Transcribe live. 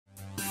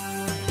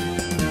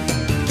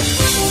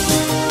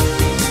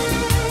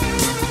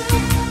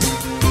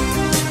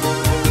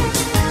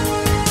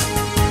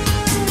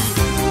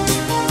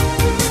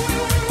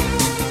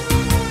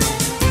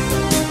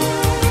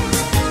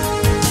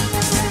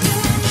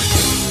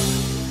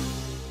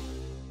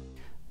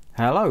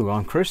Hello,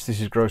 I'm Chris, this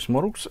is Gross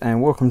Models,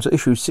 and welcome to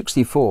issue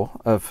 64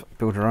 of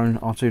Build Your Own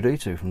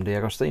R2D2 from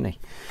Deagostini.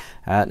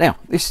 Now,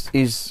 this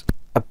is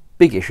a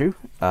big issue,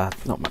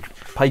 not much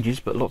pages,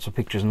 but lots of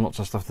pictures and lots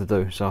of stuff to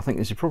do, so I think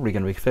this is probably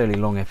going to be a fairly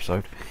long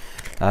episode,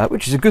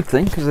 which is a good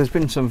thing, because there's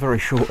been some very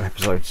short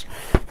episodes,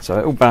 so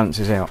it all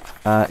balances out.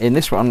 In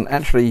this one,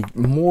 actually,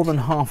 more than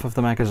half of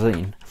the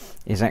magazine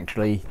is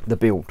actually the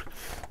build.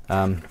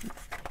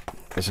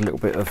 There's a little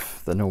bit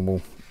of the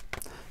normal,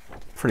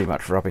 pretty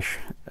much rubbish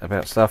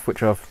about stuff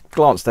which I've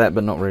glanced at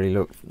but not really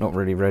looked, not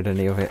really read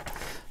any of it,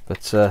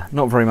 but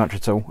not very much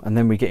at all, and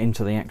then we get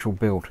into the actual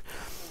build.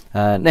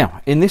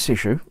 Now in this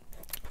issue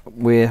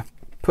we're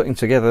putting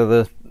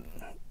together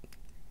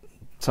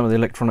some of the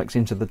electronics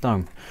into the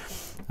dome.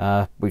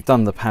 We've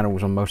done the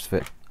panels on most of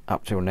it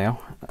up till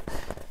now,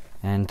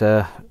 and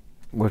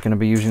we're going to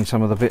be using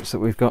some of the bits that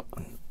we've got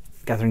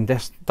gathering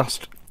dust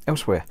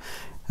elsewhere.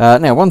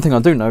 Now one thing I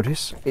do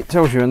notice, it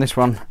tells you in this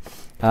one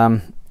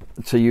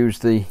to use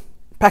the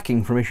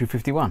packing from issue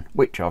 51,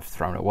 which I've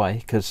thrown away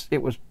because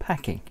it was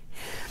packing.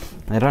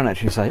 They don't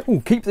actually say, oh,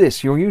 keep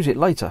this, you'll use it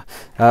later.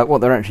 What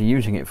they're actually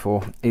using it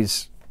for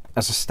is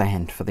as a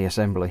stand for the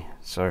assembly,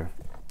 so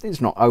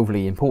it's not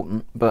overly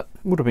important, but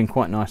it would have been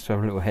quite nice to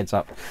have a little heads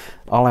up.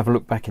 I'll have a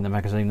look back in the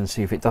magazine and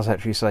see if it does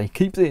actually say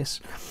keep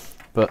this,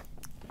 but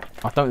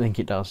I don't think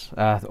it does.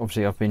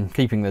 Obviously I've been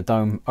keeping the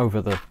dome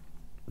over the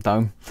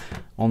dome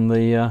on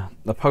the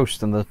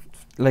post and the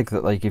leg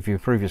that they give you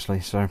previously,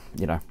 so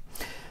you know,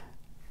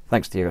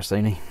 thanks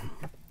Deagostini.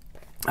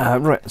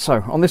 Right,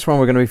 so on this one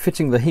we're going to be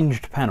fitting the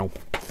hinged panel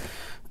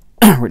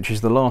which is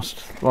the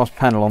last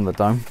panel on the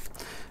dome,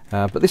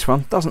 but this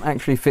one doesn't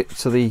actually fit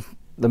to the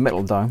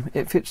metal dome,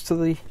 it fits to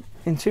the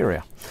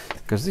interior,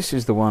 because this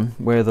is the one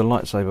where the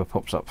lightsaber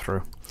pops up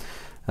through.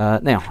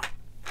 Now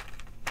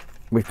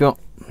we've got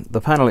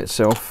the panel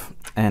itself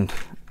and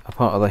a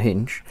part of the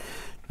hinge.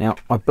 Now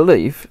I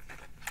believe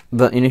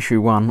that in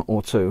issue 1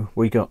 or 2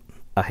 we got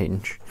a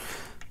hinge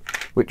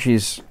which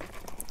is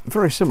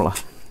very similar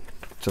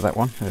to that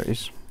one. There it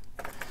is.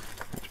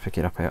 Let's pick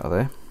it up out of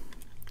there.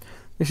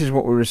 This is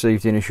what we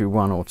received in issue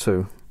 1 or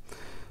 2,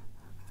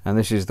 and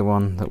this is the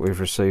one that we've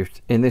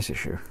received in this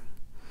issue.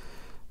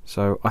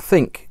 So I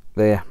think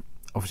they're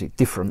obviously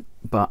different,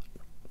 but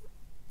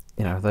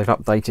you know, they've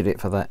updated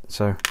it for that.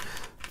 So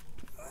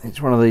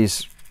it's one of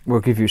these, we'll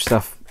give you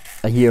stuff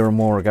a year or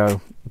more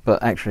ago,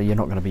 but actually you're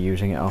not going to be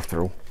using it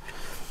after all.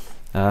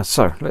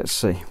 So let's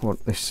see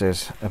what this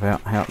says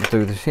about how to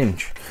do this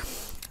hinge.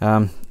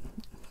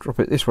 Drop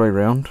it this way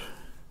round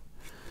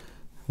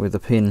with the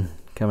pin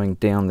coming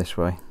down this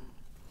way.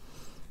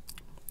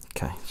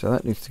 Okay, so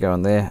that needs to go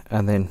in there,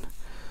 and then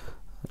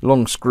a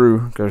long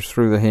screw goes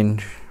through the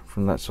hinge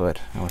from that side.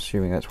 I'm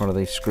assuming that's one of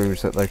these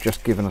screws that they've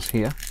just given us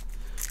here.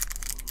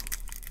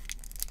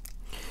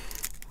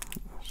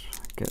 Let's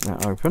get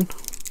that open.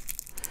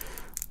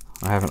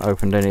 I haven't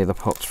opened any of the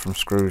pots from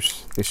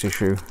screws this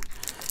issue.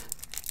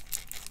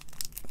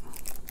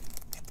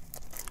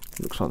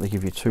 Looks like they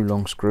give you 2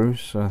 long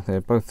screws, so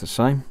they're both the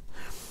same,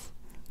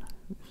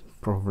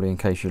 probably in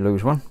case you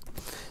lose one.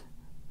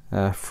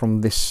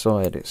 From this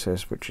side it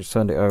says, which has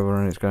turned it over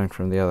and it's going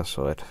from the other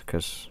side,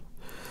 because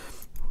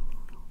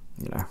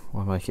you know,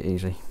 why make it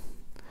easy.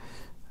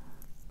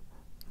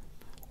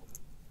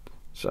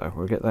 So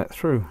we'll get that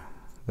through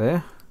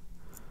there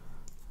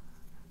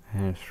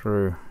and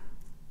through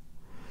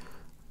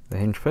the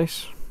hinge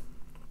piece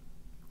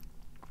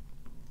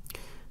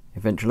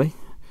eventually.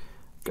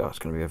 God, it's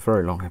going to be a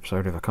very long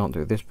episode if I can't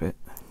do this bit.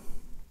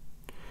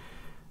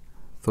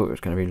 Thought it was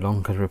going to be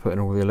long because we're putting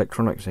all the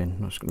electronics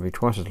in. It's going to be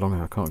twice as long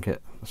if I can't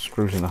get the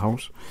screws in the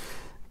holes.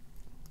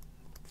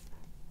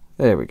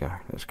 There we go.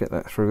 Let's get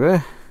that through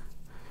there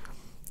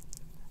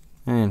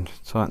and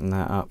tighten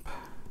that up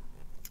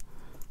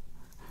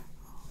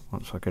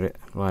once I get it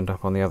lined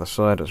up on the other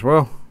side as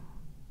well.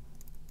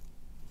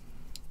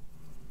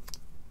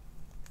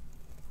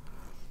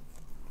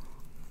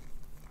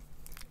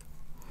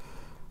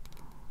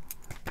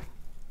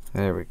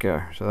 There we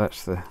go. So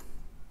that's the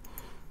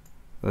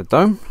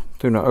dome.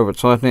 Do not over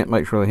tighten it.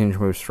 Make sure the hinge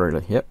moves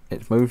freely. Yep,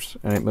 it moves,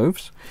 and it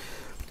moves.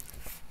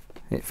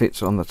 It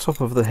fits on the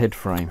top of the head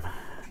frame.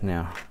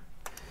 Now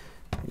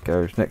it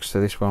goes next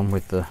to this one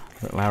with the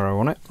little arrow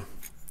on it,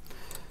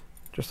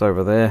 just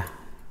over there,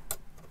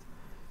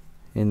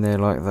 in there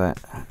like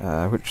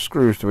that. Which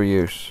screws do we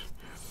use?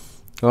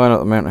 Line up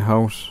the mounting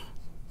holes.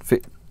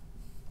 Fit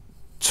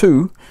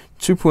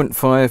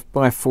 2.5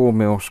 by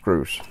 4mm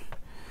screws.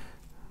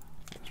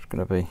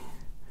 Going to be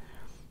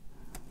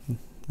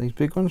these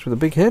big ones with a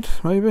big head,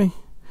 maybe.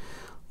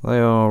 They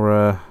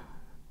are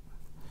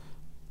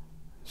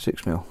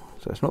 6mm,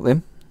 so it's not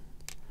them.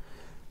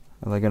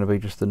 Are they going to be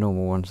just the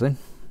normal ones then?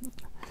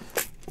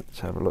 Let's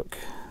have a look.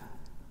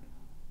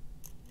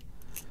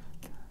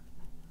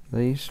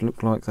 These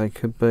look like they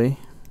could be.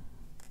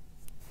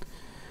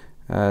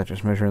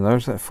 Just measuring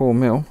those, that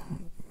 4mm.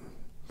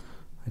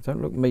 They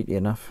don't look meaty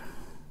enough.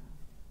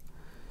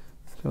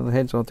 So the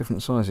heads are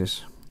different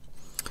sizes.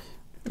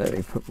 Let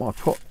me put my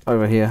pot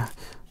over here.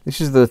 This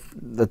is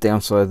the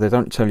downside. They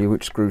don't tell you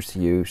which screws to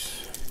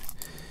use.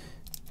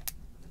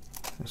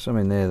 There's some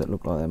in there that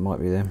look like that might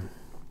be them,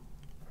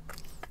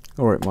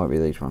 or it might be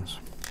these ones.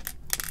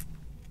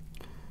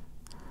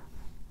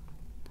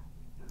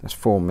 That's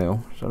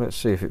 4mm, so let's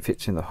see if it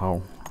fits in the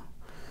hole.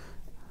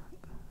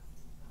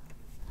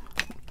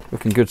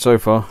 Looking good so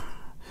far.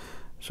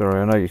 Sorry,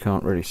 I know you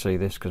can't really see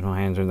this because my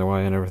hands are in the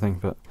way and everything,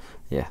 but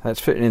yeah, that's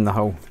fitting in the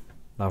hole.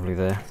 Lovely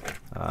there.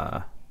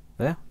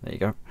 There you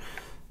go.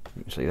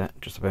 You can see that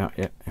just about,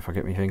 yeah, if I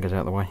get my fingers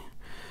out of the way.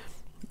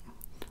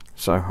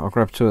 So I'll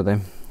grab 2 of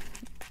them.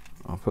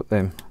 I'll put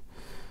them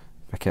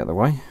back out of the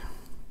way.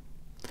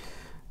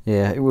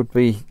 Yeah, it would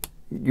be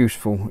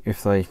useful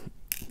if they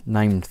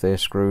named their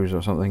screws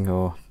or something,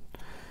 or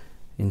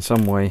in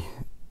some way.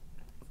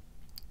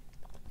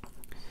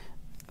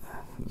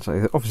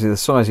 So obviously the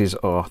sizes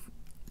are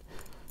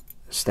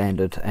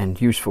standard and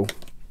useful,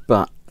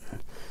 but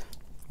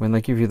when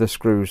they give you the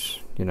screws,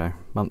 you know,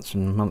 months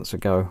and months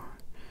ago,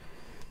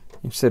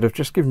 instead of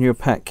just giving you a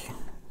pack,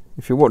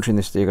 if you're watching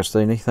this,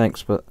 Deagostini,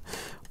 thanks, but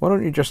why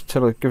don't you just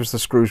give us the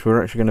screws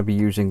we're actually going to be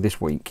using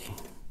this week,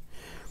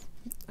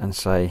 and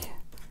say,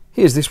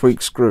 here's this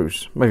week's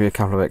screws, maybe a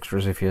couple of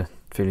extras if you're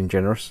feeling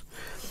generous.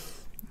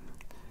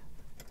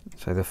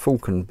 So the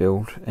Falcon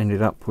build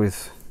ended up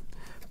with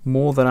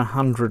more than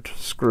 100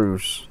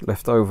 screws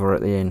left over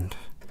at the end.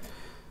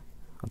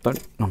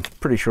 I'm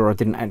pretty sure I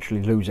didn't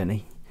actually lose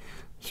any,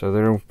 so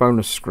they're all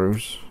bonus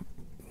screws.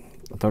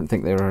 I don't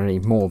think there are any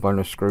more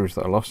bonus screws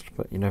that are lost,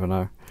 but you never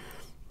know.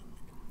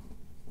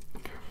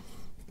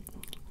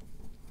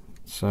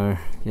 So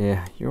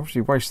yeah, you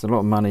obviously waste a lot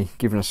of money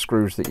giving us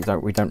screws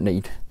that we don't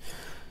need.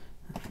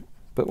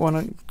 But why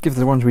not give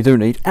the ones we do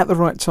need at the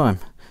right time?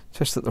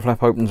 Test that the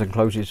flap opens and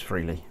closes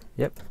freely.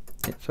 Yep,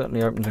 it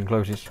certainly opens and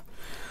closes.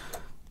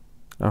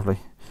 Lovely.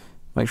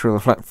 Make sure the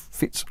flap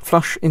fits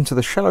flush into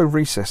the shallow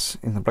recess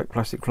in the black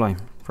plastic frame.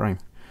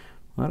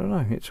 I don't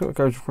know, it sort of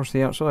goes across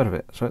the outside of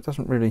it, so it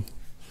doesn't really,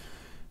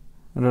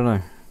 I don't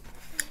know.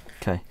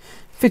 Okay,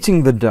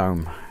 fitting the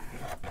dome.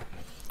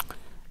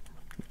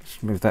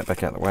 Let's move that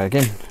back out of the way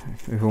again.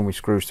 Move all my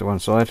screws to one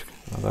side.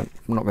 I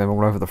don't knock them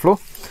all over the floor.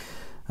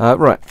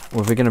 Right,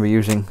 well, we're going to be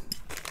using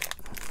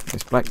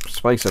this black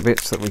spacer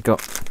bits that we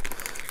got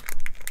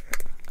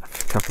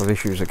a couple of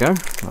issues ago.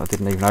 I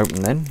didn't even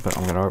open then, but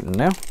I'm going to open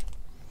now.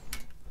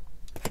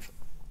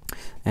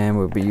 And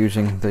we'll be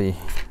using the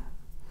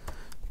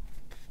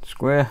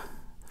square.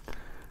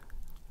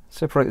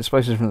 Separate the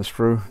spacers from the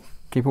screw.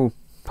 Keep all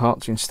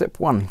parts in step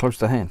 1 close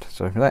to hand.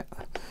 So for that,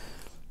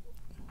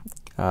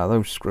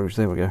 those screws,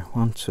 there we go.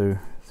 1, 2,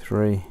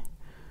 3,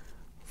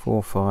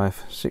 4,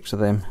 5, 6 of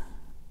them.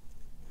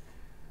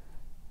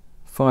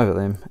 5 of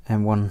them,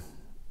 and 1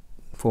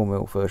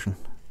 4mm version.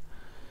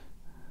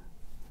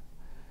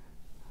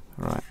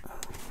 Right.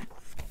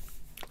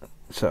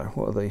 So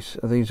what are these?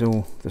 Are these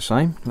all the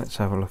same? Let's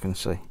have a look and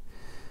see.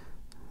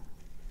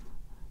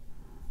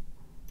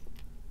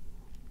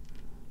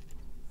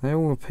 They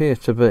all appear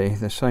to be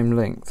the same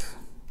length.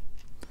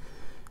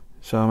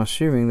 So I'm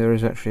assuming there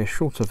is actually a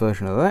shorter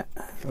version of that,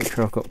 which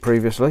I've got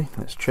previously.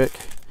 Let's check.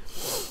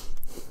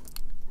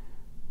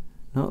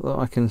 Not that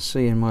I can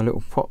see in my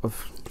little pot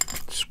of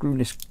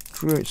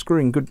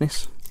screwing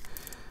goodness.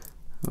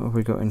 What have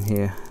we got in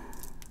here?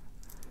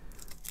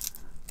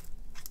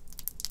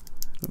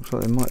 Looks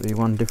like there might be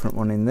one different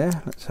one in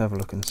there. Let's have a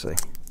look and see.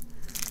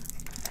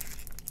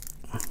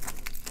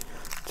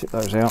 Tip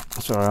those out.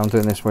 Sorry, I'm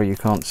doing this where you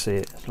can't see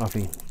it. It's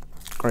lovely,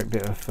 great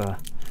bit of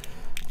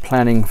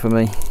planning for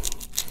me.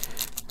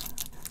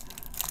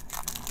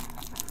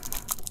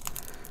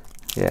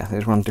 Yeah,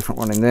 there's one different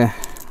one in there.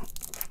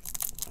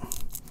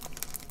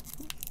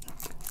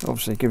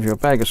 Obviously, it gives you a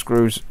bag of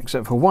screws,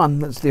 except for one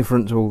that's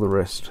different to all the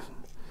rest.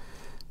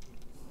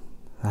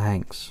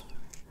 Thanks.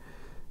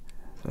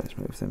 So let's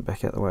move them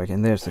back out the way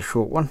again. There's the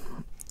short one.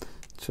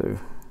 Two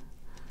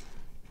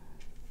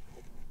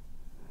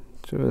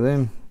of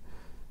them.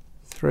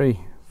 3,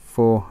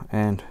 4,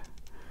 and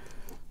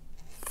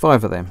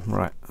 5 of them.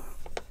 Right.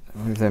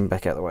 Move them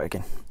back out the way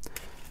again.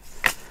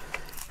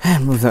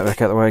 And move that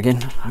back out the way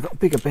again. I've got a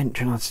bigger bench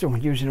and I'm still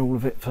using all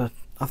of it for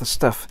other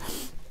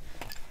stuff.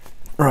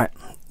 Right.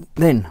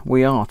 Then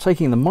we are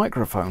taking the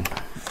microphone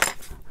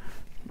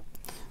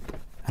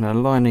and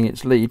aligning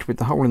its lead with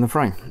the hole in the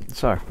frame.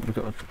 So we've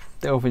got to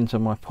delve into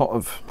my pot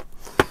of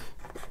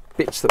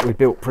bits that we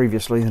built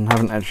previously and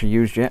haven't actually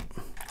used yet.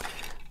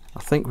 I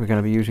think we're going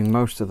to be using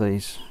most of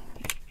these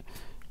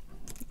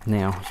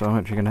now, so I'm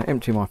actually going to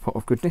empty my pot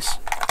of goodness.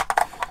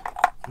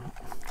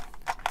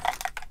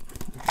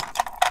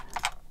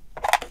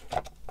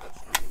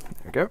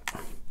 There we go.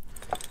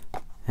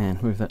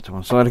 And move that to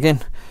one side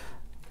again.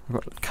 I've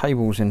got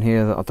cables in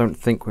here that I don't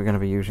think we're going to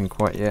be using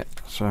quite yet,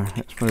 so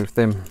let's move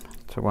them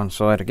to one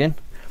side again.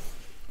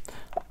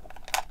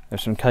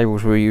 There's some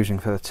cables we're using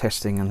for the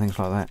testing and things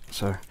like that,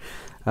 so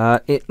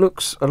it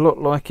looks a lot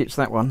like it's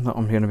that one that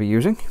I'm going to be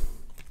using.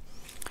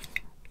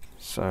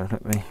 So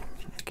let me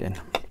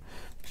again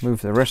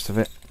move the rest of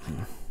it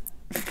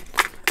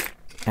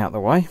out the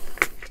way,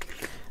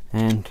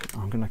 and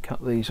I'm going to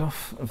cut these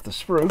off of the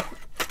sprue.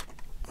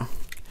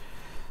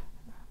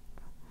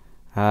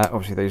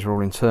 Obviously these are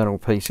all internal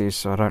pieces,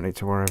 so I don't need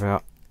to worry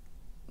about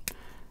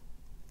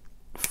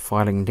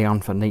filing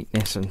down for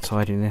neatness and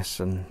tidiness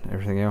and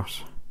everything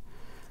else.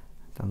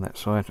 Done that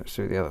side, let's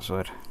do the other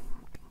side.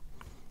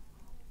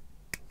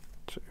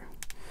 2,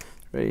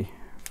 3,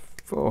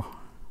 4,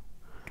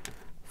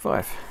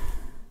 5.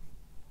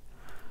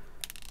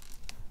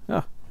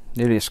 Ah,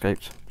 nearly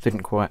escaped,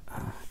 didn't quite.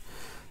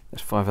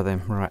 There's 5 of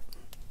them, right.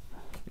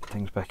 Get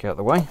things back out of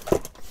the way.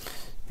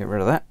 Get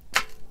rid of that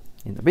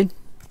in the bin.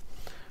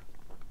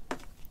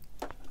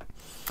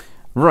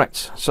 Right,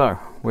 so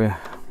we're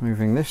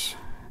moving this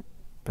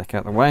back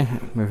out the way,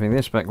 moving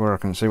this back where I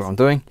can see what I'm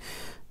doing.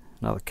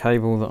 Another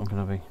cable that I'm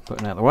going to be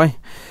putting out the way.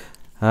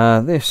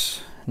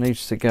 This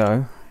needs to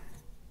go,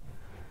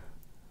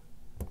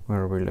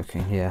 where are we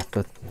looking here?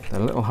 The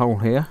little hole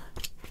here.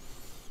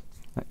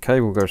 That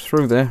cable goes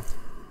through there.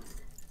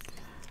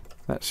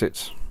 That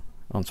sits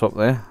on top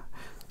there.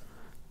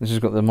 This has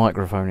got the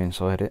microphone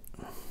inside it.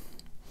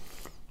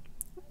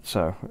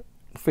 So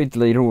feed the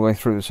lead all the way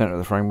through the centre of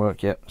the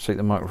framework. Yep, see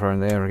the microphone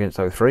there against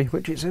O3,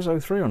 which it says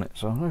O3 on it,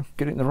 so I'll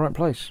get it in the right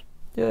place.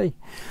 Yay!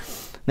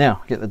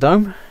 Now get the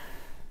dome,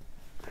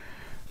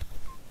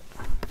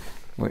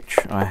 which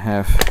I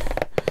have.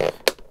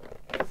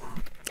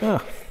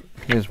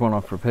 Here's one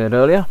I prepared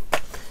earlier.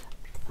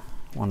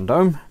 One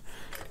dome.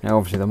 Now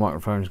obviously the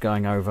microphone's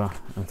going over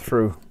and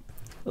through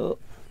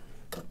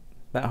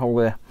that hole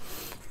there.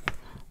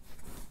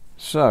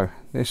 So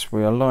this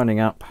we are lining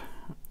up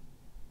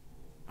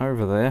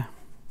over there,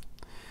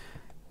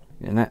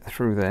 getting that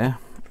through there,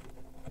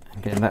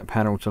 and getting that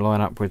panel to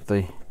line up with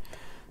the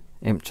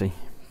empty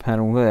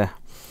panel there.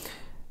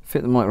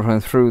 Fit the microphone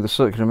through the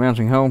circular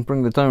mounting hole,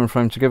 bring the dome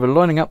frame together,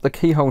 lining up the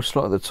keyhole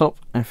slot at the top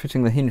and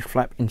fitting the hinge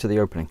flap into the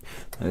opening.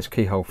 Now this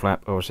keyhole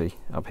flap obviously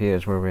up here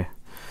is where we're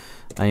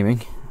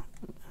aiming,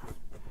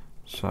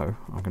 so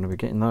I'm going to be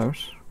getting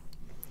those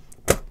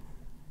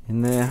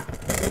in there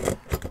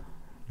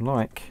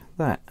like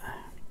that,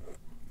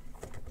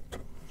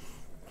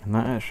 and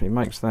that actually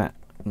makes that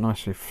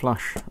nicely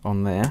flush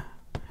on there.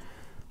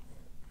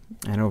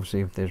 And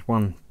obviously there's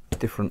one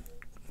different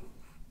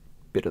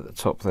bit at the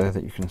top there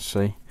that you can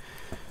see,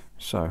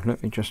 so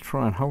let me just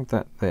try and hold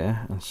that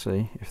there and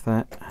see if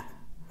that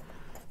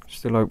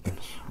still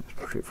opens. Let's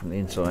push it from the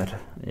inside.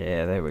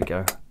 Yeah, there we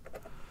go.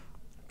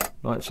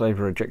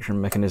 Lightsaber ejection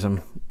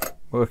mechanism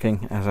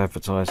working as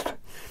advertised.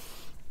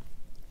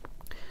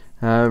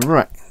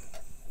 Right,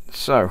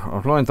 so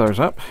I've lined those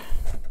up.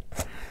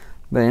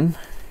 Then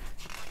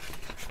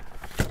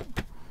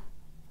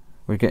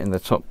we're getting the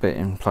top bit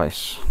in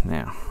place.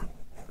 Now,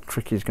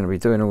 tricky is going to be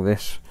doing all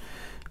this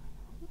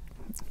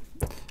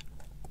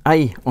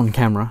A, on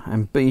camera,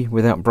 and B,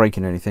 without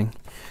breaking anything,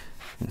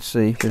 and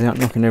C, without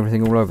knocking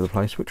everything all over the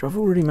place, which I've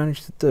already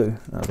managed to do.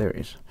 Oh, there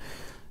it is.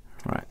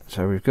 Right,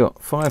 so we've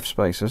got 5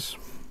 spacers,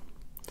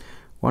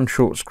 1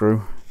 short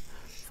screw,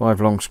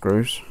 5 long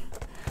screws.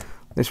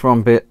 This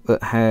one bit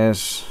that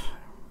has,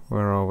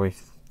 where are we,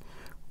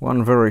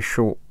 1 very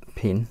short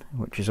pin,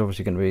 which is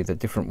obviously going to be the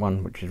different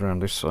one which is around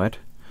this side.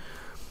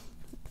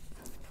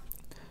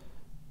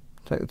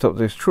 Take the top of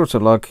this shorter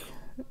lug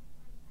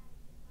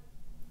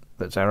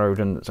that's arrowed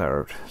and that's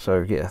arrowed.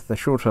 So yeah, the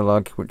shorter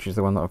lug, which is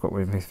the one that I've got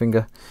with my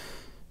finger,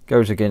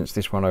 goes against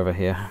this one over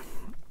here.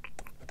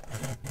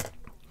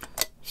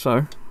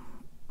 So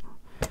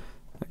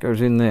that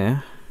goes in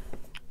there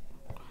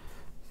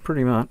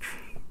pretty much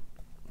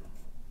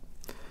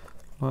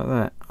like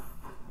that.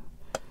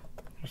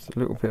 Just a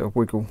little bit of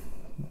wiggle.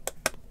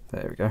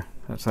 There we go.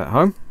 That's that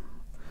home.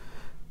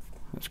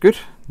 That's good.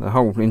 The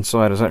whole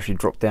inside has actually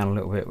dropped down a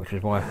little bit, which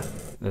is why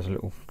there's a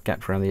little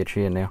gap around the edge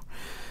here now.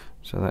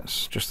 So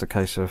that's just a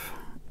case of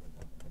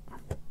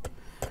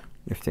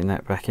lifting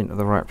that back into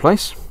the right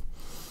place,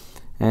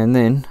 and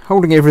then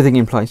holding everything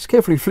in place,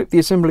 carefully flip the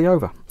assembly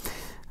over.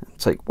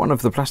 Take one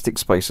of the plastic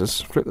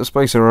spacers, flip the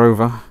spacer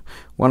over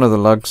one of the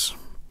lugs,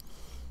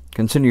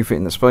 continue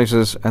fitting the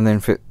spacers, and then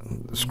fit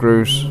the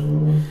screws.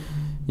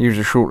 Use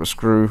a shorter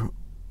screw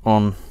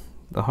on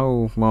the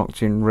hole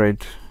marked in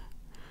red.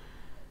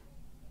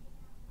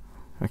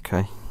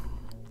 Okay,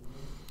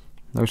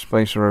 no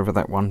spacer over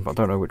that one, but I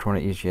don't know which one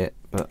it is yet,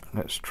 but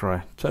let's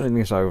try turning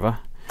this over.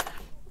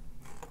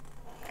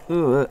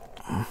 Right,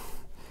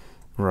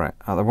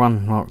 the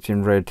one marked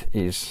in red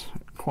is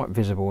quite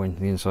visible in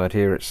the inside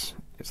here. It's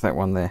that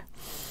one there.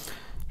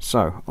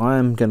 So I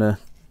am gonna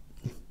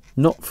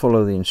not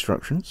follow the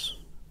instructions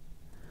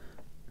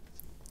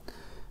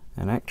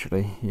and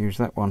actually use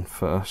that one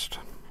first,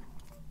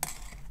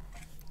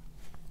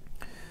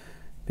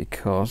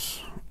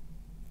 because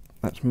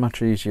that's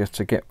much easier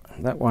to get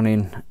that one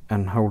in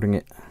and holding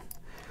it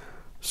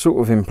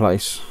sort of in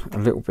place a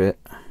little bit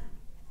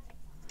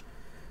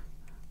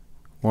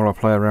while I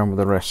play around with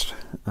the rest.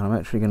 And I'm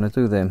actually going to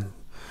do them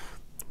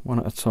one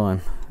at a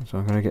time. So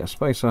I'm going to get a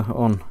spacer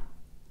on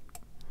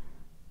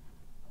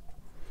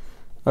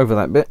over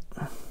that bit,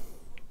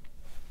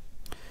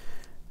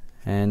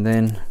 and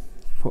then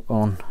put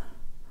on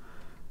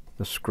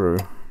the screw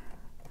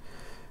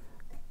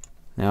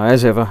Now,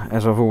 as ever,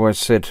 as I've always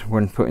said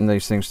when putting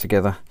these things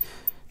together,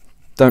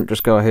 don't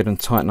just go ahead and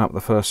tighten up the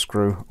first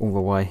screw all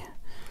the way.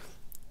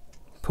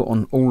 Put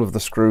on all of the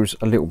screws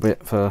a little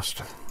bit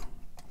first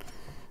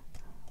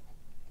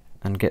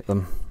and get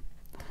them,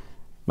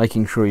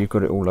 making sure you've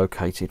got it all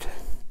located.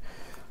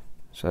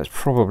 So that's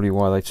probably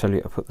why they tell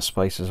you to put the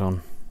spacers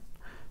on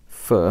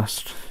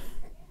first,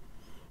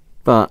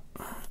 but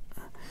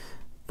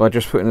by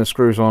just putting the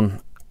screws on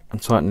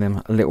and tightening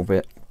them a little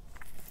bit,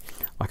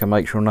 I can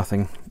make sure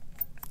nothing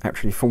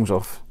actually falls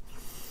off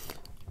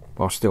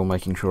while still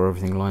making sure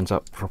everything lines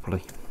up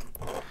properly.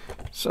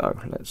 So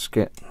let's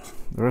get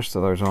the rest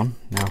of those on.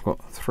 Now I've got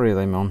 3 of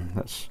them on.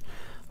 That's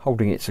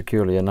holding it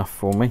securely enough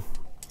for me.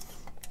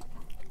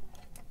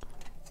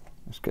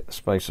 Let's get the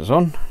spacers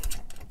on.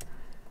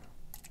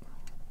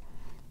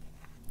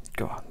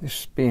 God,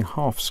 this being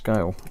half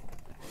scale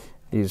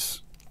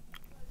is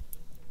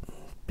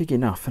big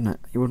enough, isn't it?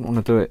 You wouldn't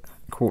want to do it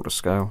quarter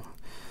scale.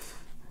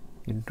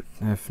 You'd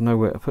have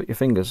nowhere to put your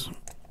fingers.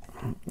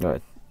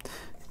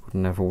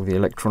 Wouldn't have all the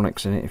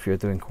electronics in it if you're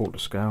doing quarter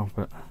scale,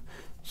 but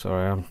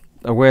sorry, I'm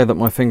aware that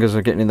my fingers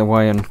are getting in the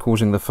way and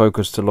causing the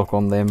focus to lock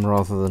on them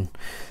rather than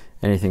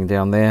anything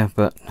down there,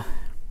 but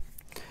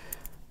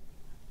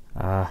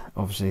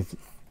obviously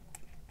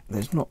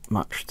there's not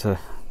much to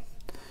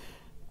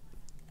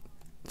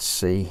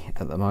see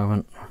at the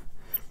moment.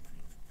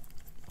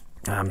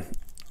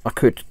 I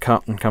could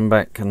cut and come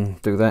back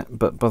and do that,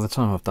 but by the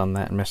time I've done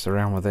that and messed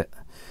around with it,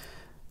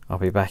 I'll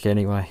be back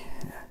anyway.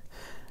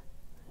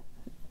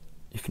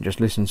 You can just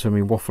listen to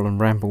me waffle and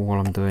ramble while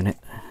I'm doing it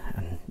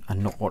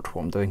and not watch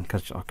what I'm doing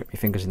because I've got my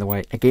fingers in the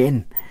way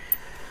again.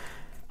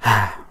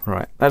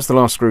 Right, that's the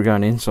last screw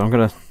going in, so I'm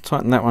going to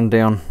tighten that one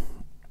down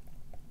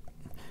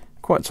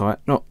quite tight,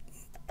 not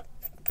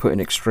putting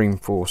extreme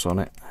force on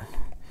it.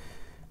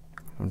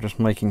 I'm just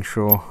making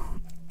sure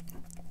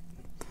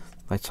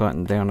they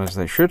tighten down as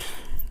they should.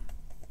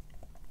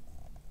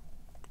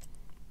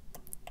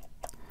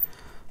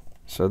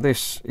 So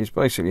this is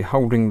basically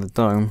holding the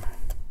dome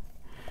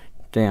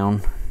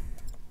down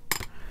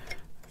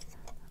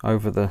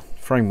over the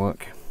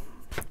framework,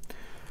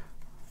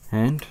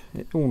 and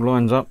it all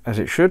lines up as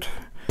it should.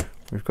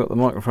 We've got the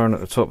microphone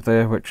at the top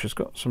there, which has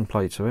got some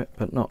play to it,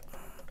 but not,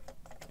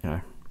 you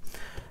know,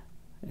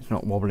 it's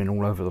not wobbling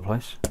all over the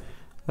place.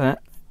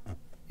 That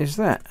is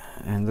that,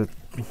 and the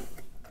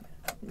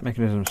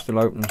mechanism still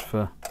opens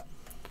for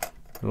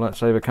the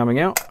lightsaber coming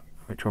out,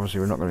 which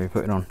obviously we're not going to be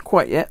putting on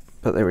quite yet,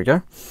 but there we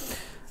go.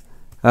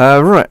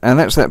 Right, and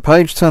that's that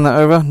page. Turn that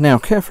over. Now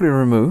carefully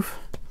remove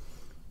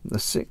the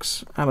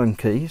 6 Allen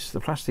keys, the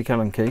plastic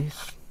Allen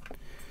keys,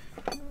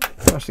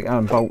 plastic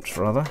Allen bolts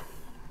rather,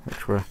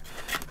 which were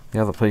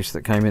the other piece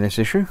that came in this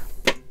issue.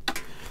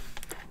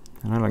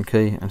 An Allen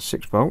key and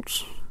 6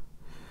 bolts.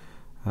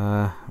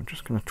 I'm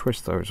just going to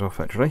twist those off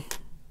actually.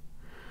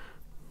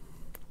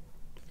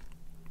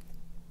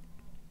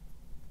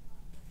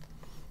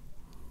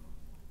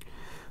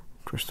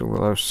 Twist all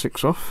of those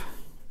 6 off.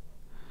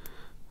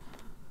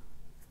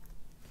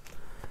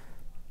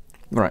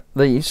 Right,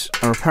 these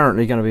are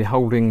apparently going to be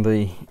holding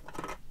the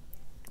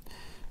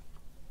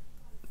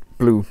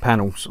blue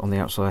panels on the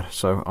outside,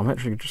 so I'm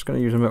actually just going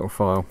to use a metal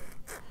file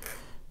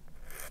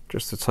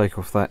just to take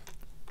off that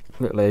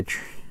little edge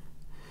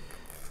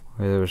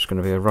where there was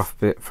going to be a rough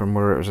bit from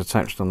where it was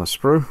attached on the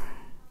sprue.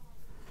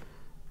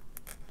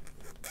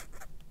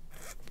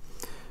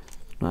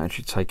 Not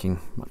actually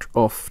taking much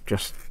off,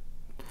 just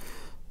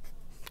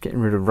getting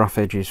rid of rough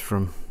edges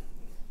from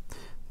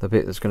the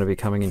bit that's going to be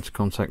coming into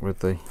contact with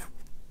the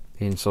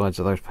insides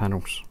of those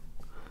panels.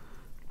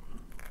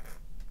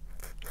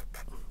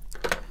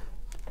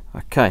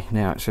 Okay,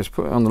 now it says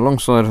put it on the long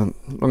side,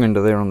 long end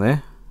of there on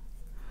there.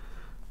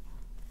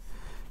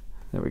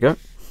 There we go.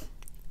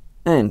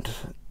 And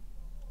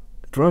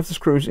drive the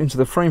screws into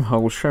the frame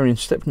holes shown in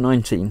step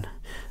 19.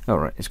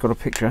 Alright, it's got a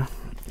picture,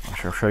 I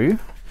shall show you,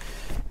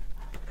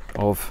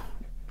 of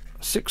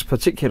 6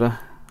 particular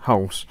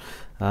holes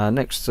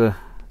next to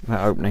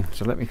that opening.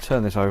 So let me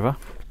turn this over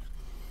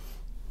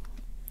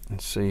and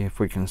see if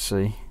we can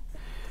see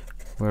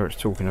where it's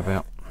talking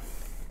about.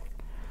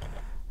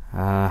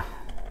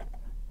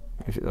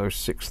 Is it those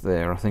 6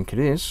 there? I think it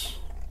is.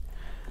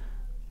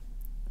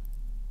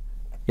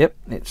 Yep,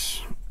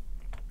 it's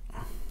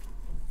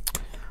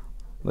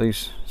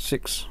these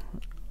 6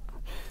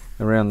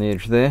 around the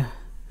edge there,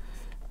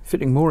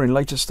 fitting more in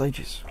later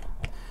stages.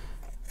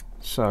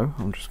 So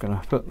I'm just going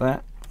to put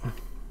that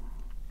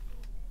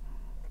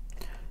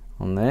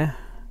on there.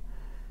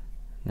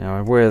 Now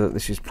I'm aware that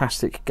this is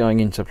plastic going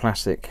into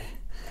plastic,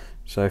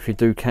 so if you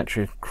do catch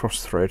a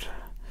cross thread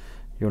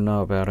you'll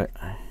know about it.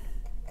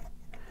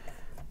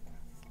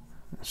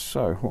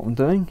 So what I'm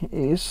doing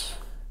is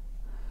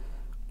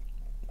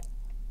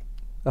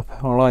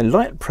apply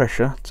light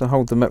pressure to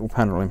hold the metal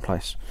panel in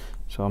place.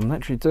 So I'm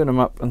actually doing them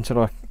up until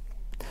I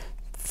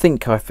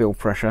think I feel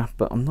pressure,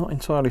 but I'm not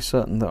entirely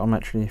certain that I'm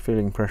actually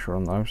feeling pressure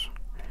on those.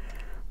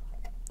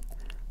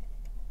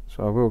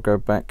 So I will go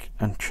back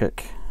and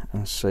check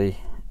and see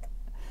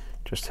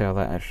just how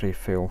that actually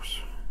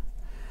feels.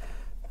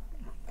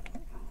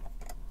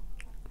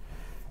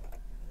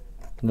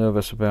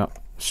 nervous about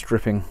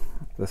stripping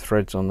the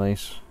threads on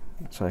these.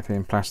 So if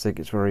in plastic,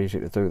 it's very easy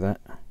to do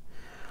that.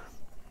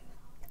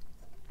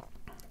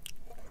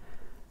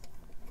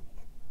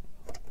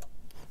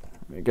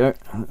 There we go,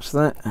 that's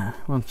that.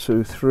 1,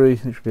 2, 3,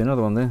 there should be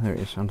another one there. There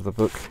it is, under the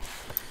book,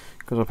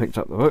 because I picked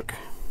up the book.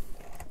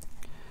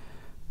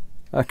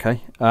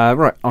 Okay,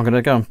 right, I'm going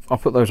to go and I'll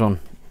put those on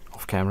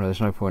off camera. There's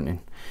no point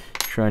in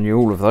showing you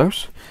all of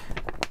those.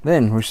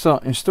 Then we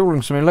start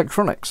installing some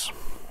electronics.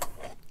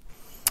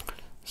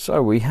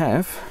 So we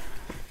have,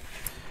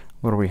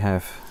 what do we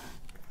have?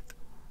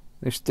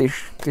 This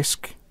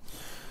disc.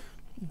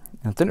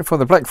 Identify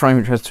the black frame,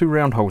 which has 2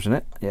 round holes in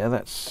it. Yeah,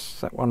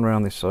 that's that one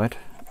round this side.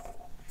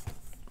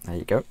 There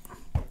you go.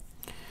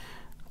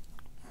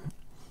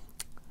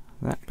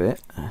 That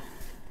bit.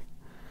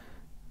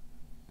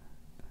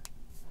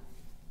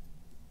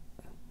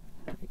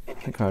 I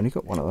think I only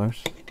got one of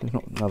those. There's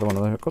not another one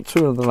of those. I've got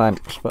 2 of the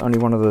lamps, but only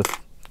one of the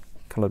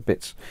coloured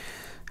bits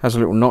has a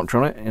little notch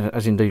on it,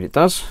 as indeed it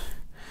does.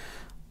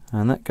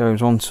 And that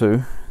goes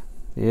onto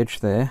the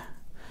edge there.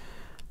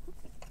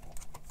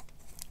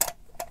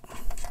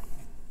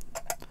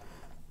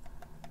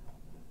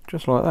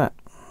 Just like that.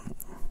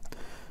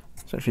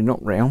 It's actually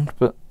not round,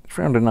 but it's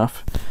round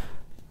enough.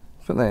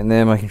 Put that in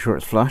there, making sure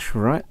it's flush,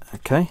 right,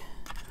 okay.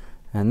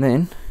 And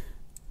then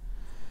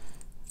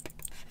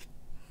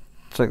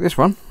take this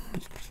one.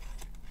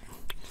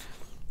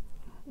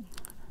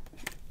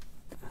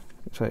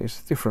 So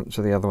it's different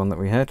to the other one that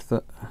we had,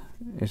 that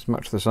is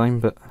much the same,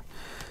 but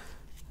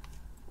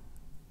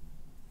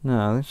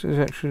no, this is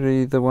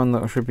actually the one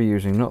that I should be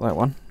using, not that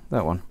one.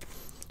 That one.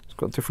 It's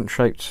got different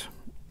shaped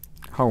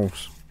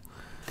holes.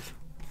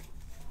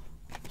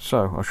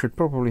 So I should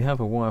probably have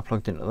a wire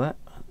plugged into that.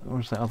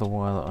 Where's that other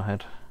wire that I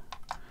had?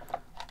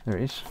 There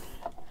it is.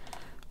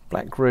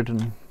 Black, red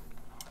and...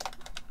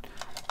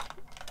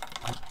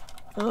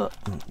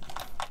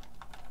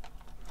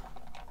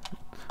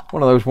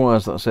 one of those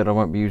wires that I said I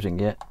won't be using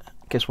yet.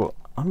 Guess what?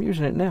 I'm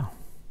using it now.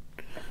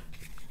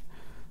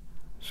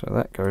 So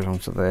that goes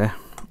onto there.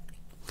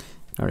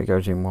 Only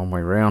goes in one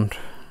way round.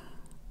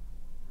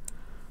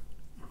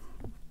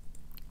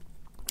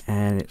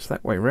 And it's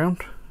that way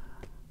round.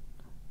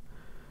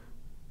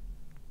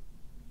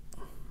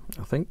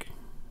 I think.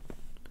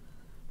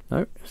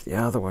 No, it's the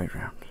other way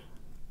round.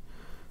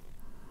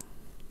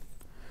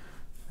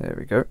 There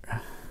we go.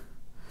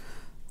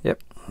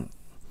 Yep.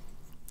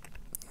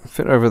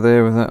 Fit over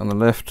there with that on the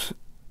left.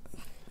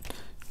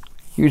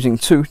 Using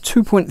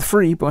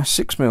 2.3 by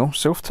 6mm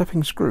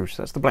self-tapping screws.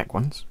 That's the black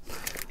ones.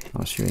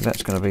 I'm assuming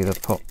that's going to be the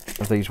pot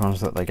of these ones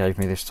that they gave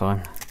me this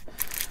time.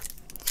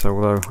 So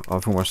although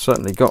I've almost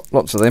certainly got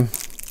lots of them,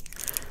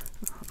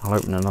 I'll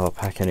open another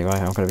pack anyway.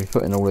 I'm going to be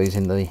putting all these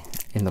in the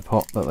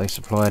pot that they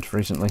supplied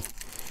recently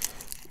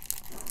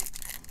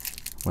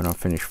when I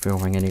finish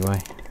filming anyway.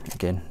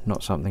 Again,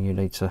 not something you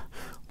need to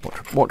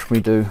watch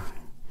me do.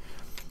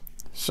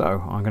 So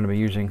I'm going to be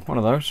using one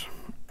of those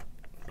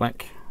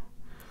black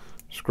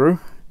screw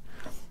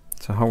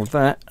to hold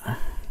that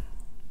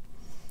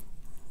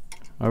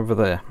over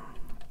there.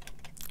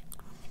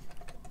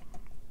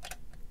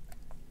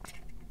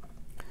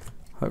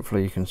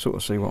 Hopefully you can sort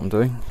of see what I'm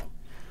doing.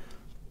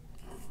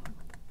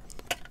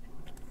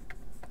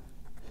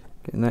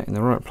 Getting that in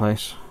the right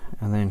place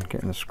and then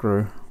getting the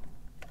screw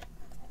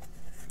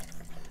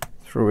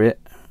through it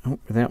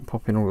without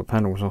popping all the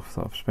panels off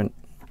that I've spent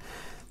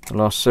the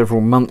last several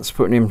months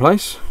putting in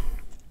place.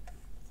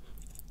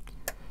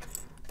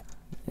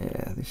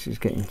 Yeah, this is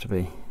getting to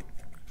be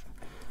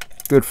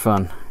good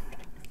fun.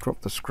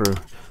 Drop the screw.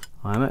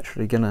 I'm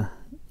actually going to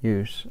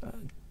use a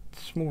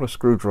smaller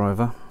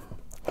screwdriver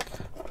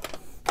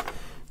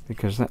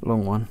because that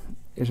long one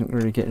isn't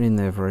really getting in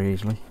there very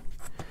easily.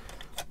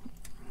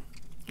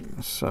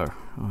 So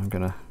I'm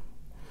going to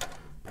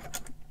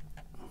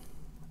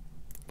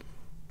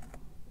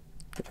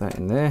get that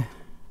in there,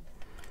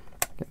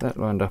 get that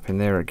lined up in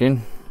there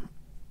again,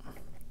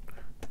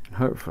 and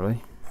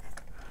hopefully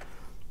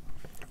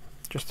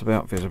just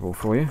about visible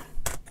for you.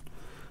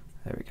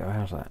 There we go.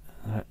 How's that?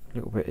 A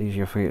little bit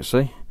easier for you to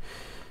see.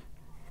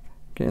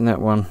 Getting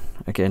that one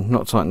again,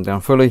 not tightened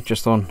down fully,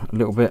 just on a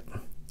little bit.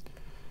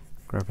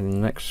 Grabbing the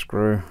next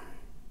screw.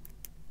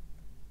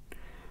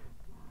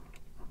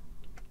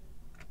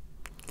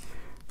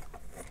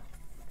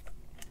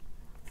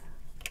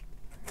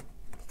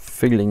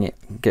 Feeling it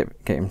get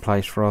in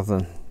place rather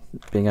than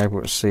being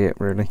able to see it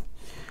really.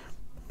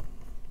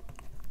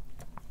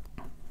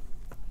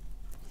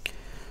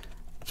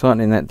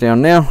 Tightening that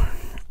down now.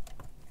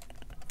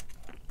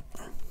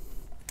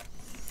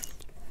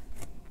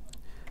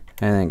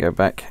 And then go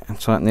back and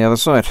tighten the other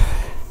side.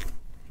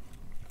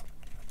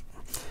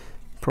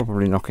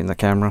 Probably knocking the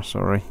camera,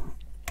 sorry.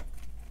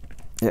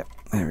 Yep,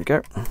 there we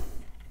go.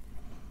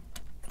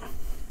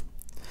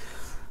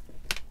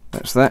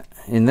 That's that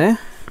in there.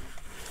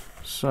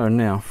 So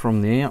now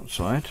from the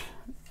outside,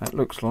 that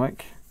looks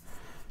like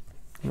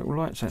a little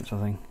light sensor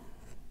thing.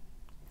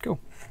 Cool.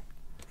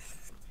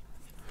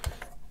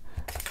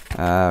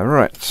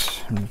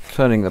 Right, I'm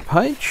turning the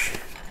page.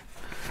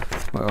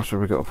 What else have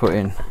we got to put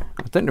in?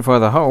 identify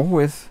the hole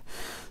with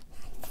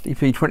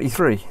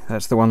DP23.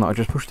 That's the one that I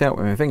just pushed out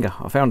with my finger.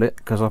 I found it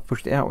because I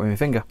pushed it out with my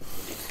finger.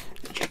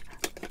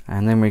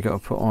 And then we got to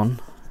put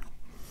on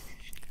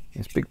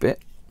this big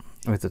bit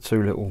with the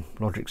two little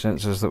logic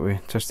sensors that we were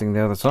testing the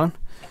other time.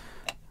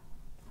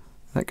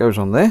 That goes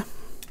on there,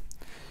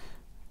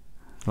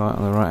 right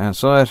on the right hand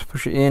side.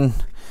 Push it in.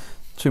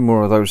 Two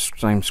more of those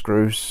same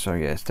screws. So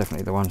yeah, it's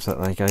definitely the ones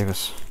that they gave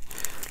us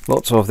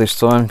lots of this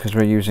time because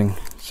we're using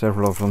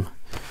several of them.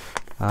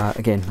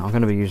 Again, I'm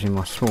going to be using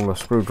my smaller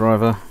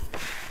screwdriver.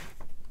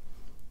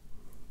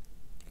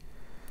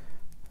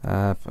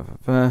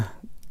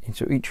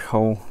 Into each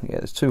hole. Yeah,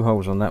 there's two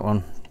holes on that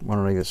one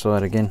on either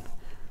side again.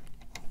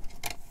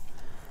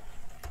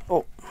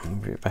 Oh,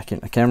 move it back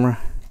into camera.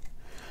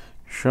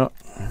 Shot.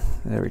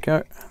 There we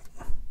go.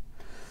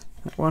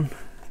 That one.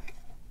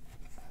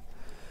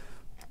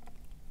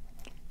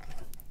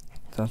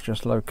 Does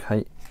just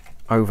locate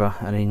over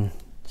and in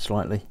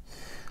slightly.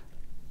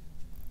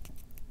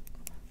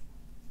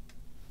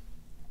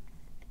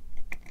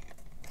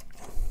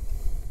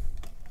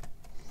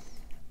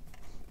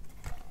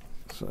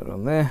 Side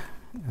on there,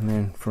 and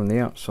then from the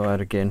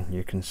outside again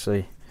you can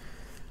see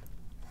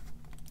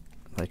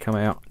they come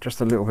out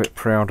just a little bit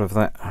proud of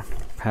that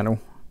panel.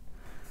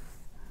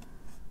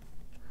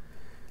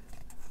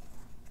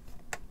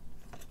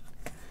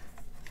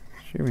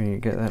 Assuming you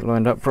get that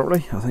lined up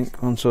properly. I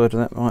think one side of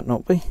that might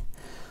not be.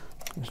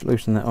 Just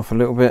loosen that off a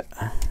little bit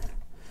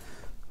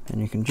and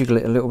you can jiggle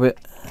it a little bit.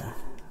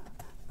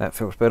 That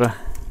feels better.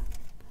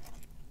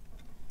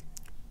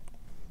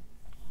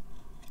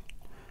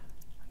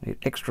 Need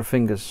extra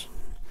fingers.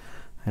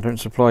 They don't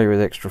supply you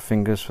with extra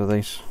fingers for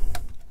these.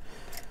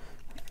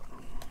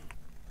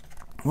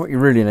 What you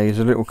really need is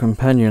a little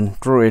companion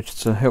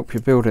droid to help you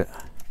build it.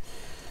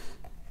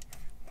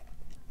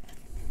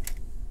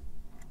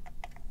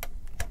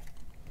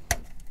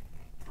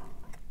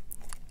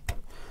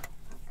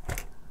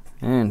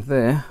 And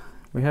there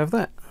we have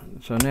that.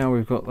 So now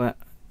we've got that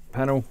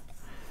panel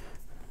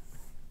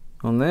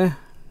on there.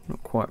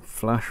 Not quite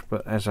flush,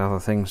 but as other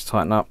things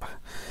tighten up,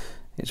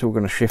 it's all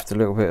going to shift a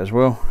little bit as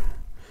well.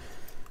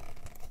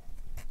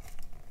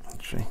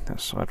 Actually, that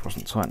side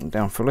wasn't tightened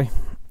down fully.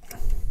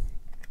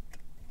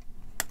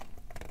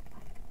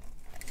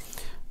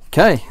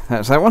 Okay,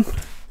 that's that one.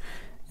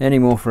 Any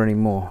more for any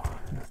more?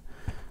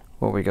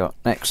 What we got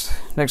next?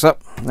 Next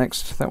up,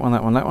 that one,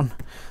 that one, that one.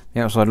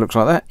 The outside looks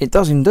like that. It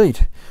does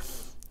indeed.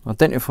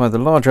 Identify the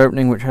large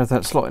opening which has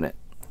that slot in it.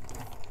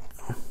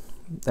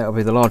 That'll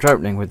be the large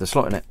opening with the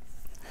slot in it.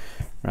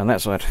 Around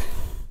that side.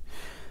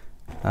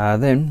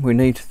 Then we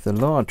need the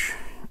large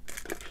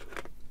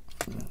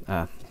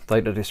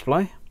data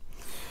display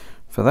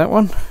for that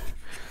one.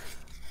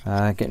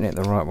 Getting it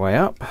the right way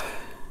up.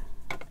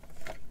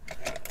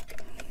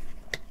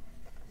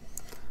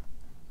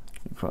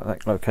 Looks like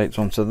that locates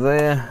onto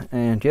there,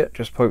 and yeah,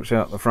 just pokes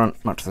out the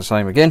front, much the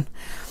same again.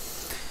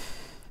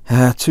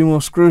 Two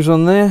more screws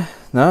on there.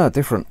 No,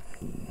 different.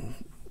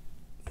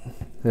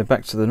 They're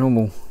back to the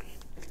normal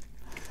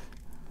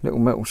little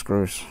metal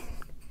screws,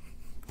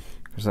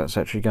 because that's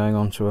actually going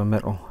onto a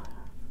metal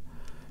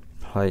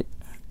plate.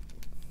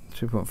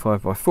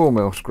 2.5 by 4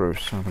 mil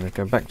screws. So I'm going to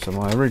go back to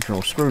my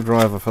original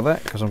screwdriver for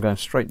that, because I'm going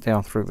straight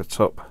down through the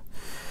top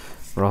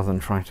rather than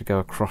trying to go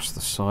across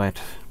the side.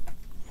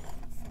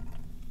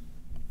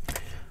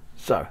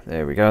 So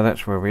there we go,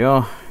 that's where we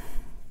are.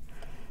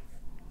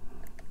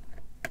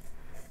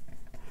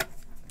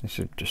 This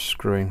is just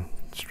screwing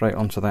straight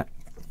onto that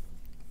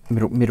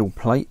middle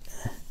plate.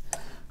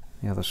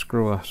 The other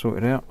screw I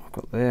sorted out, I've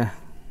got there.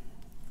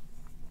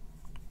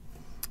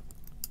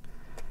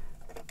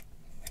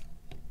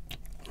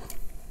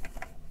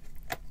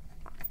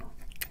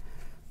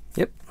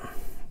 Yep,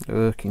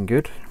 looking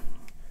good.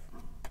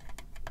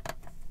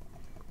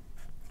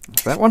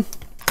 That's that one.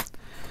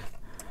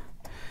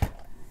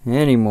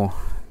 Any more?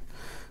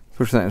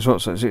 Push that in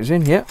slot so it's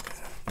in. Yep,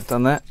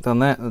 done that.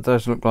 It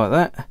does look like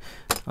that.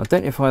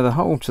 Identify the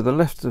hole to the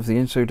left of the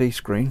R2D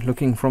screen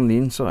looking from the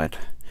inside.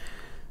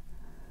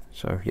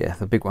 So yeah,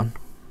 the big one.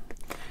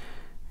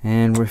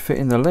 And we're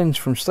fitting the lens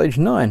from stage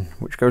 9,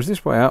 which goes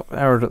this way up,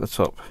 arrowed at the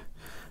top.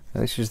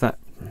 Now, this is that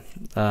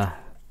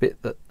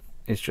bit that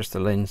is just the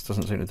lens,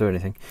 doesn't seem to do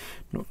anything.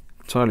 Not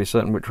entirely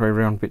certain which way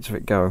round bits of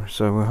it go,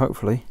 so we'll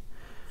hopefully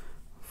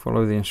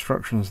follow the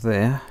instructions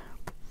there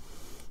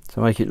to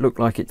make it look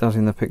like it does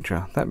in the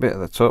picture. That bit at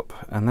the top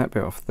and that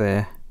bit off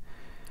there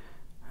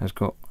has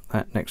got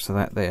that next to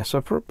that there, so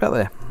about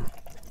there.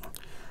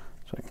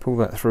 So I can pull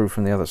that through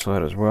from the other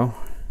side as well.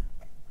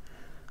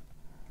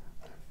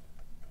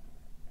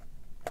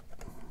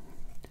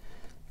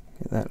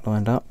 Get that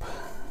lined up.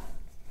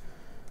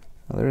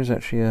 Well, there is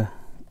actually a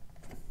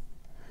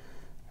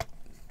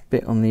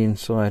bit on the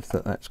inside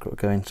that's got to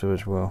go into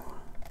as well.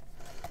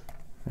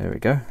 There we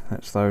go,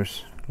 that's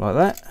those like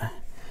that.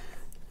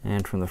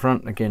 And from the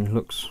front again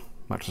looks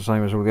much the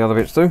same as all the other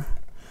bits do.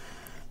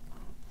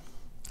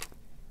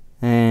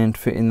 And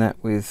fitting that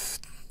with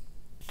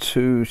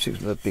two 6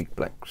 of the big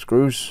black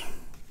screws.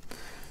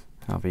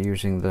 I'll be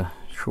using the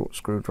short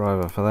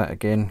screwdriver for that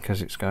again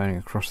because it's going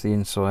across the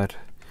inside.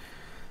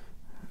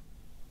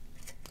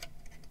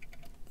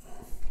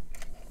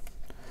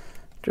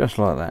 Just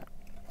like that.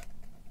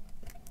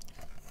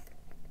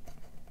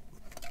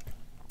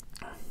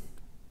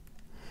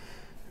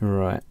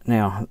 Right,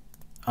 now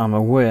I'm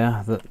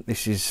aware that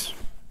this is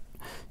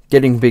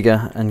getting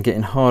bigger and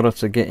getting harder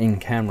to get in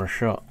camera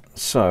shot,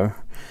 so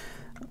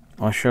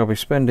I shall be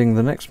spending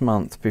the next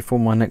month before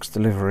my next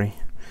delivery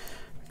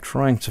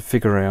trying to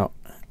figure out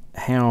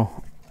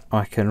how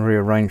I can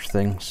rearrange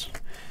things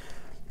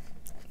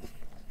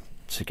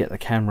to get the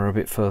camera a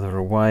bit further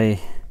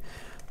away.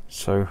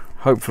 So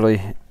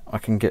hopefully I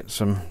can get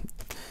some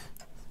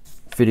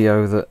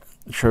video that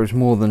shows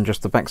more than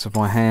just the backs of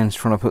my hands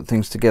trying to put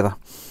things together.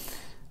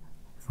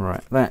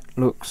 Right, that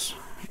looks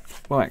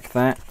like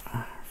that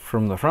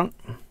from the front,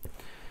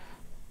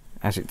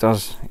 as it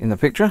does in the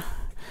picture.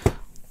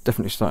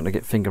 Definitely starting to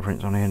get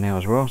fingerprints on here now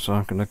as well, so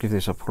I'm going to give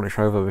this a polish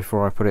over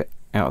before I put it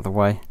out of the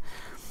way.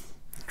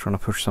 Trying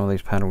to push some of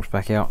these panels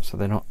back out so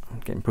they're not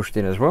getting pushed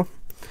in as well.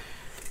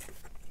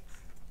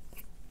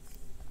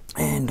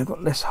 And I've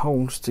got less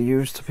holes to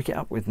use to pick it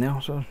up with now,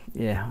 so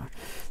yeah,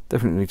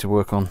 definitely need to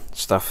work on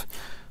stuff.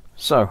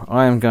 So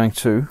I am going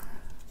to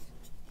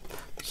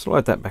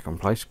slide that back in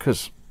place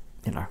because,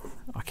 you know,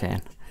 I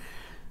can,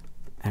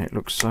 and it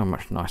looks so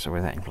much nicer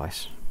with that in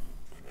place.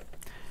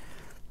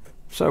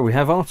 So we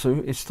have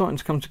R2, it's starting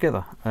to come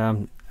together.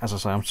 As I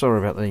say, I'm sorry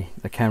about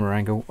the camera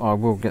angle. I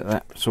will get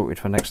that sorted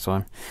for next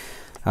time.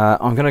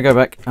 I'm going to go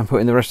back and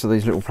put in the rest of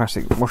these little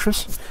plastic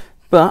washers,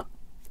 but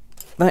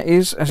that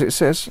is, as it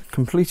says,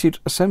 completed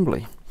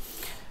assembly.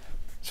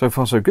 So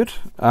far so good.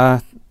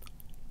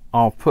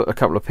 I'll put a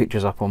couple of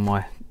pictures up on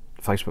my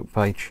Facebook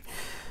page,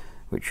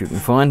 which you can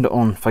find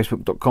on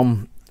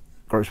facebook.com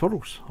Gross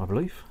Models, I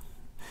believe.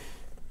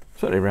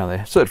 Certainly around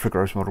there. Search for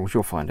Gross Models,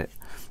 you'll find it.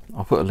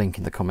 I'll put a link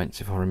in the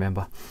comments if I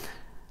remember,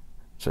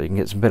 so you can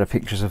get some better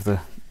pictures of the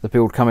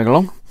build coming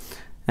along.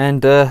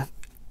 And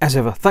as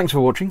ever, thanks for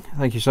watching.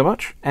 Thank you so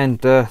much,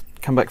 and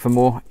come back for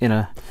more in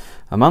a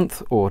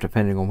month, or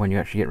depending on when you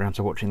actually get around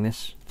to watching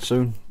this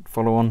soon.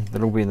 Follow on,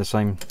 they'll all be in the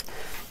same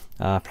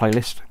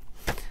playlist.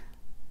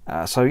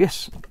 So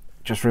yes,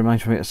 just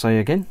remains for me to say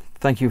again,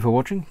 thank you for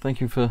watching, thank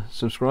you for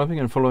subscribing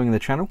and following the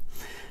channel,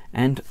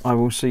 and I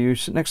will see you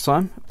next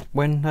time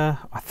when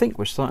I think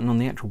we're starting on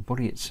the actual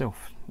body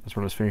itself, as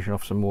well as finishing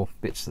off some more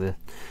bits of the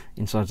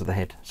insides of the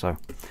head. So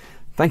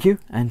thank you,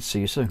 and see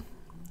you soon.